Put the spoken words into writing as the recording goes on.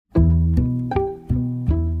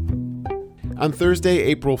On Thursday,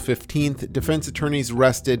 April 15th, defense attorneys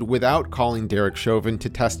rested without calling Derek Chauvin to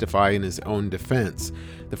testify in his own defense.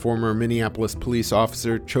 The former Minneapolis police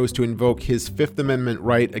officer chose to invoke his Fifth Amendment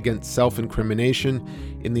right against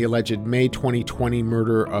self-incrimination in the alleged May 2020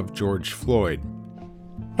 murder of George Floyd.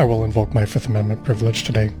 I will invoke my Fifth Amendment privilege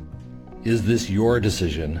today. Is this your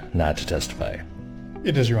decision not to testify?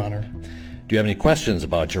 It is, Your Honor. Do you have any questions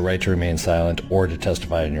about your right to remain silent or to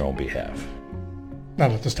testify on your own behalf?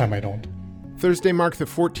 Not at this time, I don't. Thursday marked the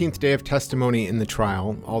 14th day of testimony in the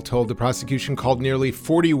trial. All told, the prosecution called nearly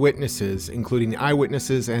 40 witnesses, including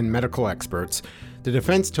eyewitnesses and medical experts. The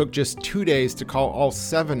defense took just 2 days to call all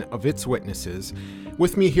 7 of its witnesses.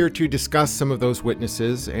 With me here to discuss some of those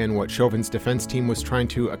witnesses and what Chauvin's defense team was trying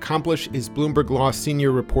to accomplish is Bloomberg Law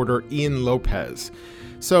senior reporter Ian Lopez.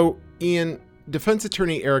 So, Ian, defense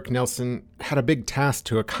attorney Eric Nelson had a big task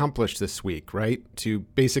to accomplish this week, right? To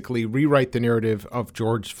basically rewrite the narrative of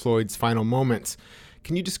George Floyd's final moments.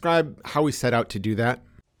 Can you describe how he set out to do that?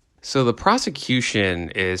 So the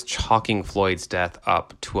prosecution is chalking Floyd's death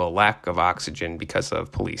up to a lack of oxygen because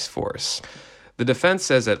of police force. The defense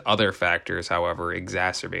says that other factors, however,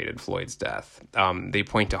 exacerbated Floyd's death. They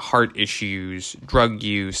point to heart issues, drug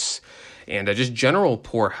use, and just general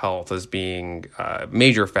poor health as being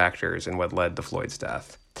major factors in what led to Floyd's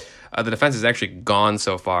death. The defense has actually gone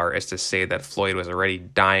so far as to say that Floyd was already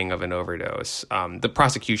dying of an overdose. The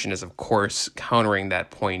prosecution is, of course, countering that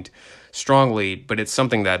point strongly, but it's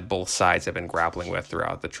something that both sides have been grappling with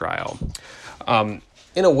throughout the trial.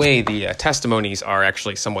 In a way, the testimonies are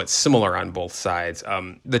actually somewhat similar on both sides.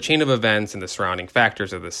 The chain of events and the surrounding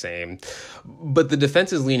factors are the same, but the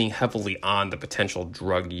defense is leaning heavily on the potential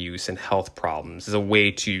drug use and health problems as a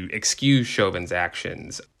way to excuse Chauvin's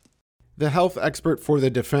actions. The health expert for the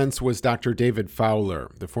defense was Dr. David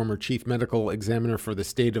Fowler, the former chief medical examiner for the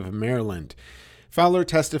state of Maryland. Fowler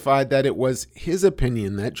testified that it was his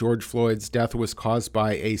opinion that George Floyd's death was caused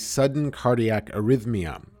by a sudden cardiac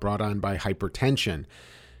arrhythmia brought on by hypertension.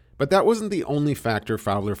 But that wasn't the only factor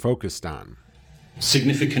Fowler focused on.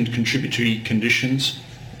 Significant contributory conditions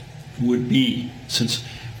would be, since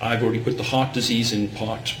I've already put the heart disease in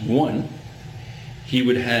part 1, he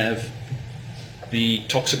would have the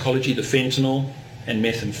toxicology, the fentanyl and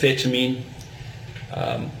methamphetamine.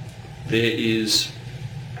 There is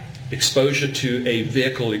exposure to a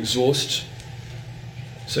vehicle exhaust,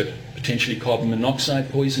 so potentially carbon monoxide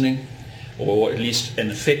poisoning, or at least an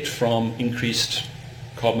effect from increased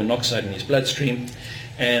carbon monoxide in his bloodstream,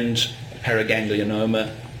 and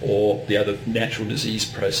paraganglionoma, or the other natural disease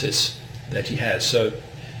process that he has. So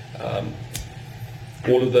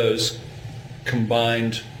all of those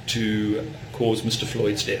combined to cause Mr.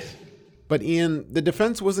 Floyd's death. But Ian, the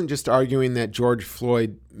defense wasn't just arguing that George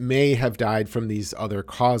Floyd may have died from these other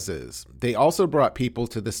causes. They also brought people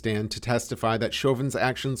to the stand to testify that Chauvin's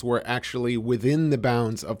actions were actually within the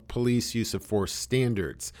bounds of police use of force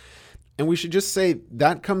standards. And we should just say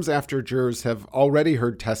that comes after jurors have already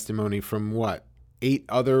heard testimony from 8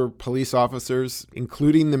 other police officers,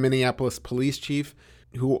 including the Minneapolis police chief,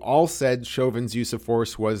 who all said Chauvin's use of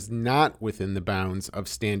force was not within the bounds of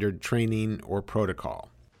standard training or protocol.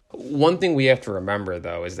 One thing we have to remember,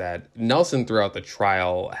 though, is that Nelson throughout the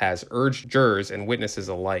trial has urged jurors and witnesses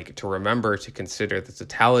alike to remember to consider the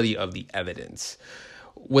totality of the evidence.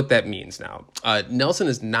 What that means now. Nelson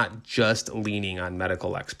is not just leaning on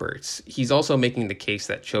medical experts. He's also making the case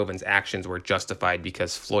that Chauvin's actions were justified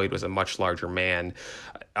because Floyd was a much larger man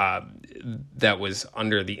that was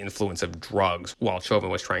under the influence of drugs while Chauvin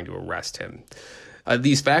was trying to arrest him.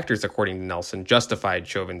 These factors, according to Nelson, justified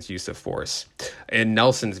Chauvin's use of force. In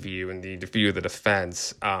Nelson's view, and the view of the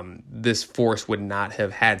defense, this force would not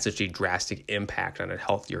have had such a drastic impact on a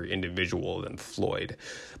healthier individual than Floyd.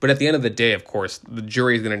 But at the end of the day, of course, the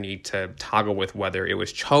jury is going to need to toggle with whether it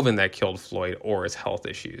was Chauvin that killed Floyd or his health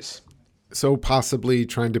issues. So possibly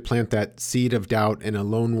trying to plant that seed of doubt in a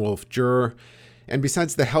lone wolf juror. And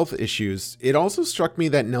besides the health issues, it also struck me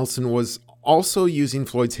that Nelson was also using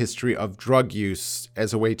Floyd's history of drug use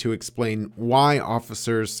as a way to explain why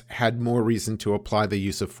officers had more reason to apply the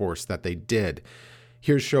use of force that they did.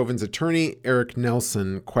 Here's Chauvin's attorney, Eric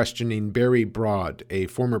Nelson, questioning Barry Broad, a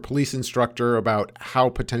former police instructor, about how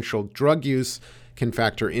potential drug use can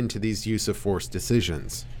factor into these use of force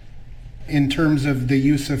decisions. In terms of the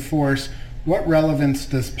use of force, what relevance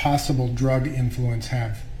does possible drug influence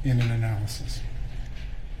have in an analysis?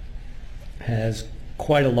 Has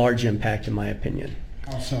quite a large impact, in my opinion.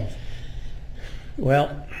 How so?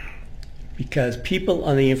 Well, because people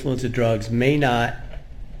on the influence of drugs may not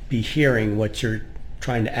be hearing what you're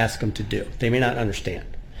trying to ask them to do. They may not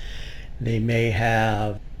understand. They may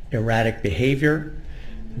have erratic behavior.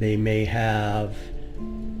 They may have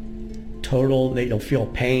they don't feel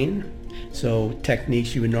pain. So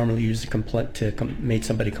techniques you would normally use to make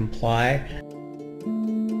somebody comply.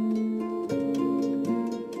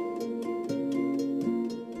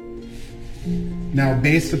 Now,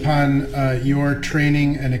 based upon your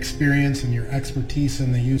training and experience and your expertise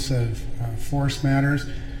in the use of force matters,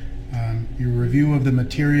 your review of the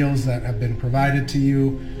materials that have been provided to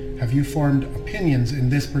you, have you formed opinions in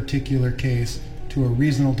this particular case to a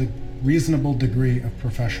reasonable degree of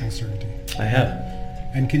professional certainty? I have.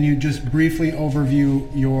 And can you just briefly overview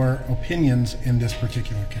your opinions in this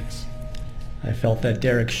particular case? I felt that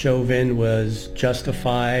Derek Chauvin was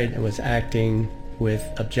justified and was acting with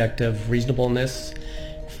objective reasonableness,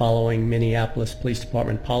 following Minneapolis Police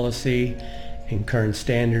Department policy and current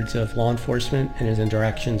standards of law enforcement and his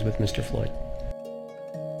interactions with Mr. Floyd.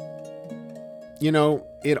 You know,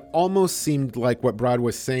 it almost seemed like what Brad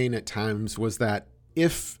was saying at times was that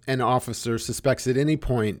if an officer suspects at any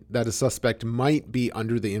point that a suspect might be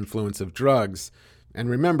under the influence of drugs, and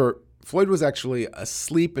remember, Floyd was actually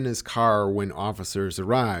asleep in his car when officers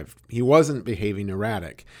arrived. He wasn't behaving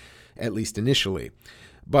erratic, at least initially.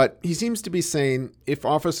 But he seems to be saying if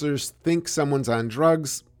officers think someone's on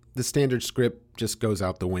drugs, the standard script just goes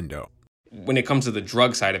out the window. When it comes to the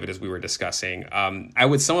drug side of it, as we were discussing, I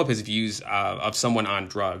would sum up his views of someone on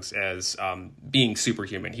drugs as being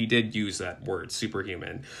superhuman. He did use that word,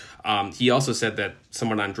 superhuman. He also said that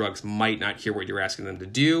someone on drugs might not hear what you're asking them to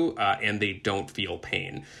do, and they don't feel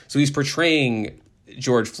pain. So he's portraying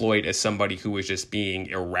George Floyd as somebody who was just being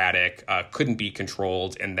erratic, couldn't be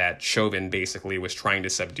controlled, and that Chauvin basically was trying to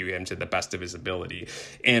subdue him to the best of his ability.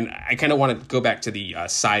 And I kind of want to go back to the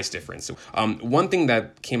size difference. One thing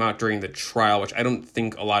that came out during the trial, which I don't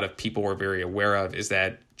think a lot of people were very aware of, is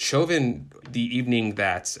that Chauvin, the evening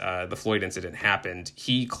that the Floyd incident happened,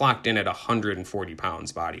 he clocked in at 140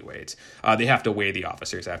 pounds body weight. They have to weigh the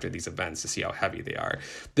officers after these events to see how heavy they are.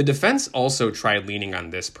 The defense also tried leaning on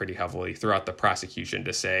this pretty heavily throughout the prosecution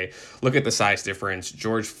to say, look at the size difference.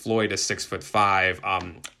 George Floyd is 6'5".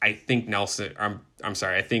 I think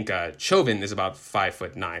Chauvin is about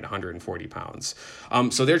 5'9", 140 pounds.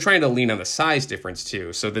 So they're trying to lean on the size difference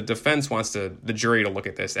too. So the defense wants the jury to look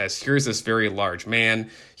at this as, here's this very large man.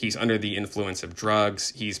 He's under the influence of drugs.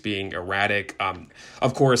 He's being erratic.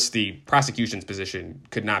 Of course, the prosecution's position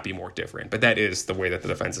could not be more different, but that is the way that the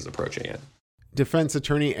defense is approaching it. Defense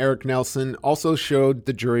attorney Eric Nelson also showed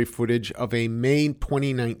the jury footage of a May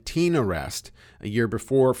 2019 arrest, a year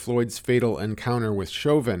before Floyd's fatal encounter with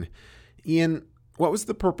Chauvin. Ian, what was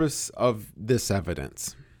the purpose of this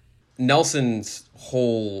evidence? Nelson's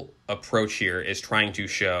whole approach here is trying to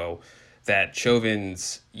show that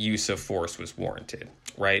Chauvin's use of force was warranted,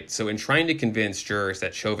 right? So in trying to convince jurors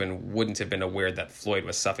that Chauvin wouldn't have been aware that Floyd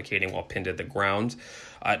was suffocating while pinned to the ground,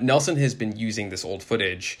 Nelson has been using this old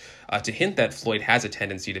footage to hint that Floyd has a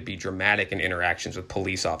tendency to be dramatic in interactions with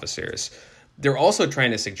police officers. They're also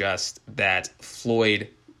trying to suggest that Floyd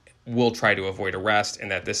will try to avoid arrest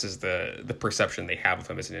and that this is the perception they have of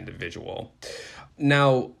him as an individual.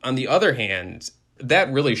 Now, on the other hand,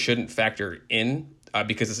 that really shouldn't factor in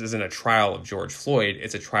because this isn't a trial of George Floyd,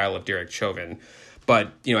 it's a trial of Derek Chauvin.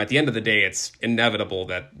 But, at the end of the day, it's inevitable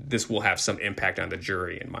that this will have some impact on the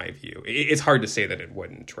jury, in my view. It's hard to say that it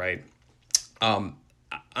wouldn't, right? On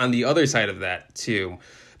the other side of that, too,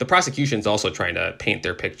 the prosecution's also trying to paint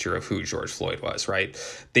their picture of who George Floyd was, right?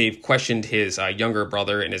 They've questioned his younger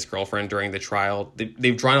brother and his girlfriend during the trial.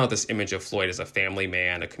 They've drawn out this image of Floyd as a family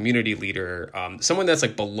man, a community leader, someone that's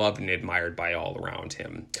beloved and admired by all around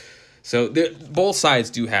him. So both sides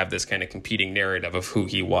do have this kind of competing narrative of who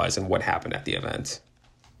he was and what happened at the event.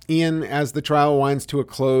 Ian, as the trial winds to a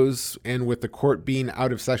close and with the court being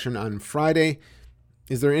out of session on Friday,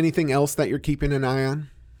 is there anything else that you're keeping an eye on?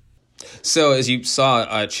 So as you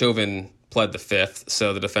saw, Chauvin pled the fifth,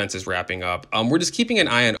 so the defense is wrapping up. We're just keeping an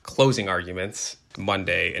eye on closing arguments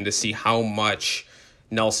Monday and to see how much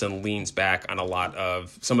Nelson leans back on a lot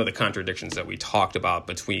of some of the contradictions that we talked about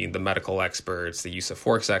between the medical experts, the use of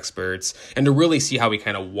force experts, and to really see how he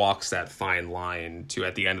kind of walks that fine line to,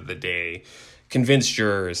 at the end of the day, convince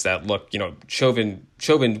jurors that, look, Chauvin,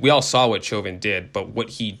 we all saw what Chauvin did, but what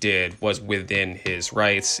he did was within his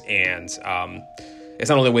rights, and it's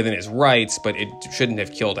not only within his rights, but it shouldn't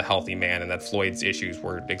have killed a healthy man, and that Floyd's issues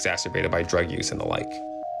were exacerbated by drug use and the like.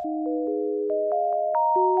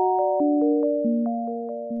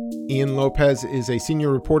 Ian Lopez is a senior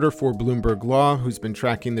reporter for Bloomberg Law who's been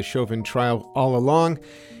tracking the Chauvin trial all along.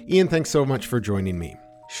 Ian, thanks so much for joining me.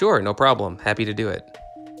 Sure, no problem. Happy to do it.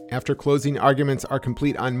 After closing arguments are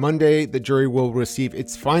complete on Monday, the jury will receive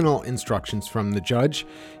its final instructions from the judge,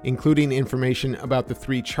 including information about the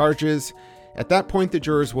 3 charges. At that point, the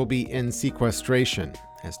jurors will be in sequestration.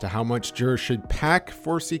 As to how much jurors should pack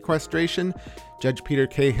for sequestration, Judge Peter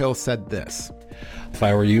Cahill said this. If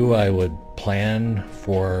I were you, I would plan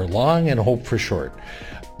for long and hope for short.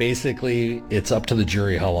 Basically, it's up to the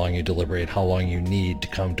jury how long you deliberate, how long you need to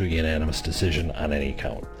come to a unanimous decision on any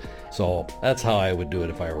count. So that's how I would do it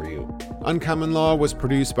if I were you. Uncommon Law was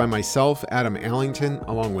produced by myself, Adam Allington,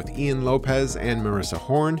 along with Ian Lopez and Marissa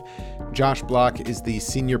Horn. Josh Block is the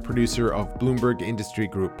senior producer of Bloomberg Industry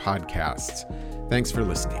Group podcasts. Thanks for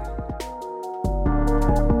listening.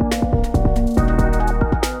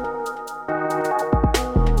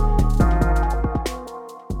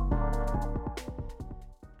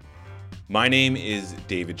 My name is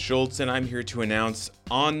David Schultz, and I'm here to announce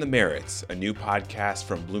On the Merits, a new podcast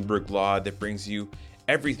from Bloomberg Law that brings you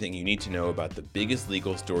everything you need to know about the biggest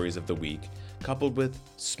legal stories of the week, coupled with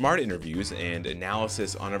smart interviews and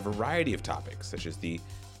analysis on a variety of topics, such as the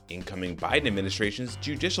incoming Biden administration's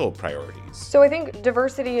judicial priorities. So I think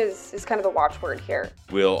diversity is kind of the watchword here.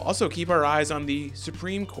 We'll also keep our eyes on the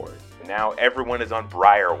Supreme Court. Now everyone is on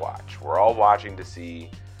Breyer watch. We're all watching to see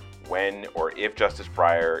when or if Justice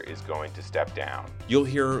Breyer is going to step down. You'll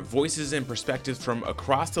hear voices and perspectives from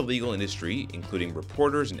across the legal industry, including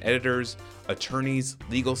reporters and editors, attorneys,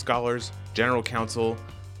 legal scholars, general counsel.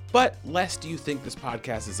 But lest you think this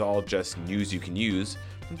podcast is all just news you can use,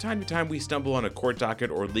 from time to time we stumble on a court docket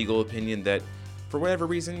or legal opinion that, for whatever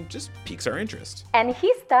reason, just piques our interest. And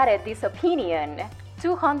he started this opinion,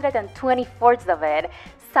 224 of it,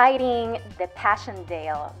 citing the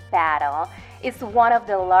Passchendaele battle. It's one of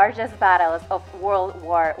the largest battles of World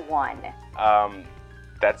War I.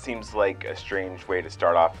 That seems like a strange way to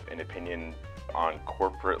start off an opinion on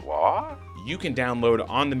corporate law. You can download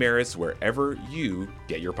On the Merits wherever you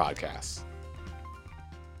get your podcasts.